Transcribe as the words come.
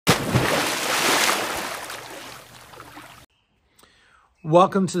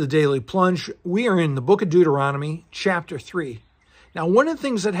Welcome to the Daily Plunge. We are in the book of Deuteronomy, chapter 3. Now, one of the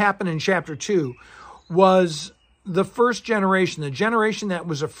things that happened in chapter 2 was the first generation, the generation that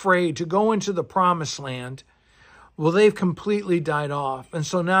was afraid to go into the promised land, well, they've completely died off. And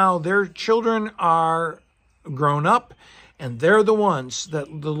so now their children are grown up, and they're the ones that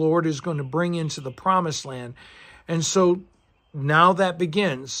the Lord is going to bring into the promised land. And so now that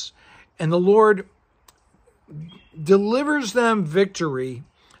begins, and the Lord delivers them victory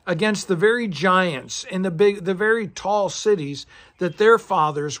against the very giants and the very tall cities that their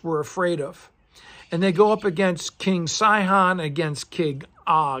fathers were afraid of. And they go up against King Sihon, against King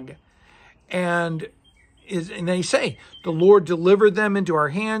Og. And they say, the Lord delivered them into our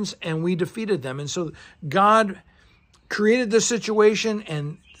hands and we defeated them. And so God created this situation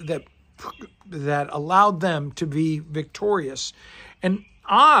and that allowed them to be victorious. And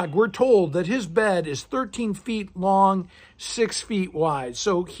Og, we're told that his bed is 13 feet long, 6 feet wide.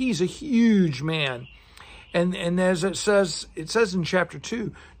 So he's a huge man. And as it says in chapter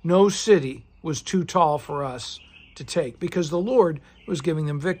 2, no city was too tall for us to take because the Lord was giving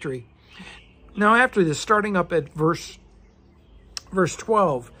them victory. Now after this, starting up at verse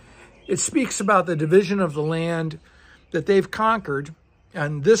 12, it speaks about the division of the land that they've conquered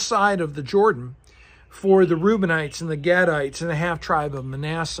on this side of the Jordan for the Reubenites and the Gadites and the half-tribe of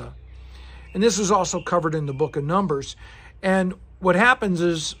Manasseh. And this is also covered in the book of Numbers. And what happens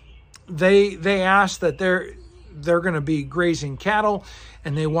is they ask that they're going to be grazing cattle,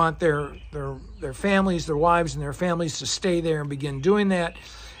 and they want their families, their wives and their families to stay there and begin doing that.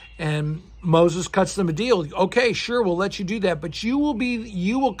 And Moses cuts them a deal. Okay, sure, we'll let you do that, but you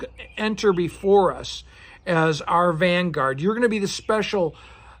will enter before us as our vanguard. You're going to be the special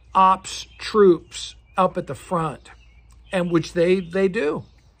ops troops up at the front, and which they do.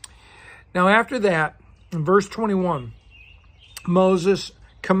 Now after that, in verse 21, Moses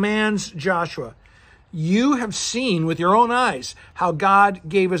commands Joshua, you have seen with your own eyes how God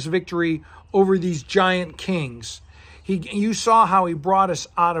gave us victory over these giant kings. You saw how he brought us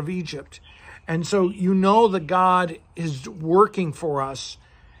out of Egypt. And so you know that God is working for us,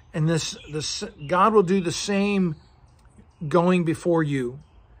 and this God will do the same going before you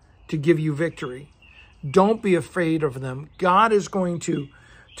to give you victory. Don't be afraid of them. God is going to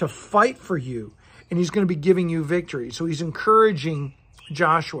fight for you, and he's going to be giving you victory. So he's encouraging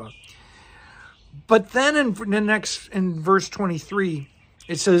Joshua. But then in verse 23,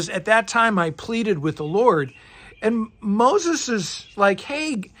 it says, at that time I pleaded with the Lord. And Moses is like,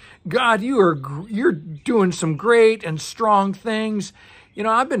 hey, God, you're doing some great and strong things. You know,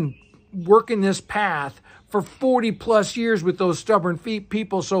 I've been working this path for 40 plus years with those stubborn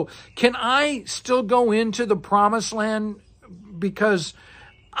people. So can I still go into the promised land? Because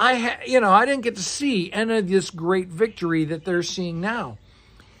I didn't get to see any of this great victory that they're seeing now.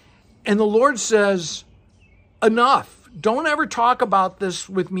 And the Lord says, enough. Don't ever talk about this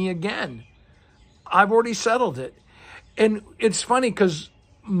with me again. I've already settled it. And it's funny because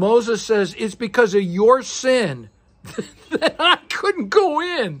Moses says, it's because of your sin that I couldn't go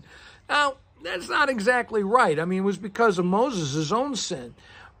in. Now, that's not exactly right. I mean, it was because of Moses' own sin.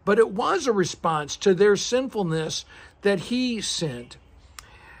 But it was a response to their sinfulness that he sinned.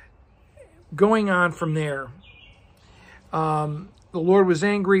 Going on from there, the Lord was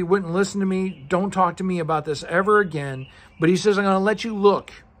angry, wouldn't listen to me. Don't talk to me about this ever again. But he says, I'm going to let you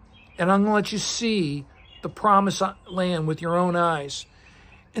look, and I'm going to let you see the promised land with your own eyes.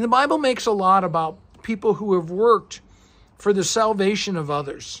 And the Bible makes a lot about people who have worked for the salvation of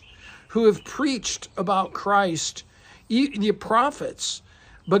others, who have preached about Christ, the prophets,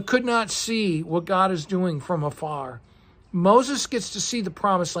 but could not see what God is doing from afar. Moses gets to see the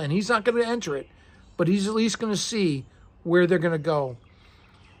promised land. He's not going to enter it, but he's at least going to see where they're going to go.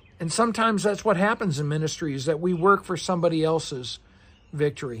 And sometimes that's what happens in ministry, is that we work for somebody else's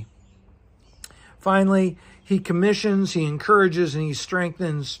victory. Finally, he commissions, he encourages, and he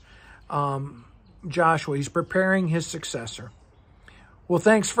strengthens Joshua. He's preparing his successor. Well,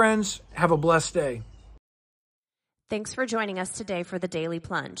 thanks, friends. Have a blessed day. Thanks for joining us today for the Daily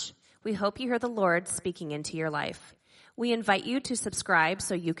Plunge. We hope you hear the Lord speaking into your life. We invite you to subscribe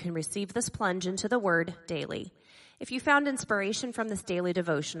so you can receive this plunge into the Word daily. If you found inspiration from this daily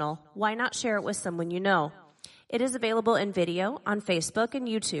devotional, why not share it with someone you know? It is available in video on Facebook and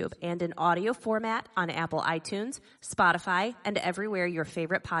YouTube, and in audio format on Apple iTunes, Spotify, and everywhere your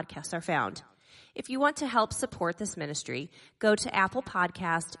favorite podcasts are found. If you want to help support this ministry, go to Apple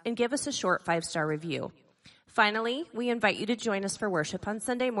Podcast and give us a short 5-star review. Finally, we invite you to join us for worship on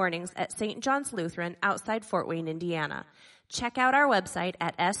Sunday mornings at St. John's Lutheran outside Fort Wayne, Indiana. Check out our website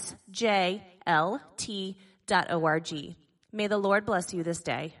at sjlt.org. May the Lord bless you this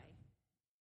day.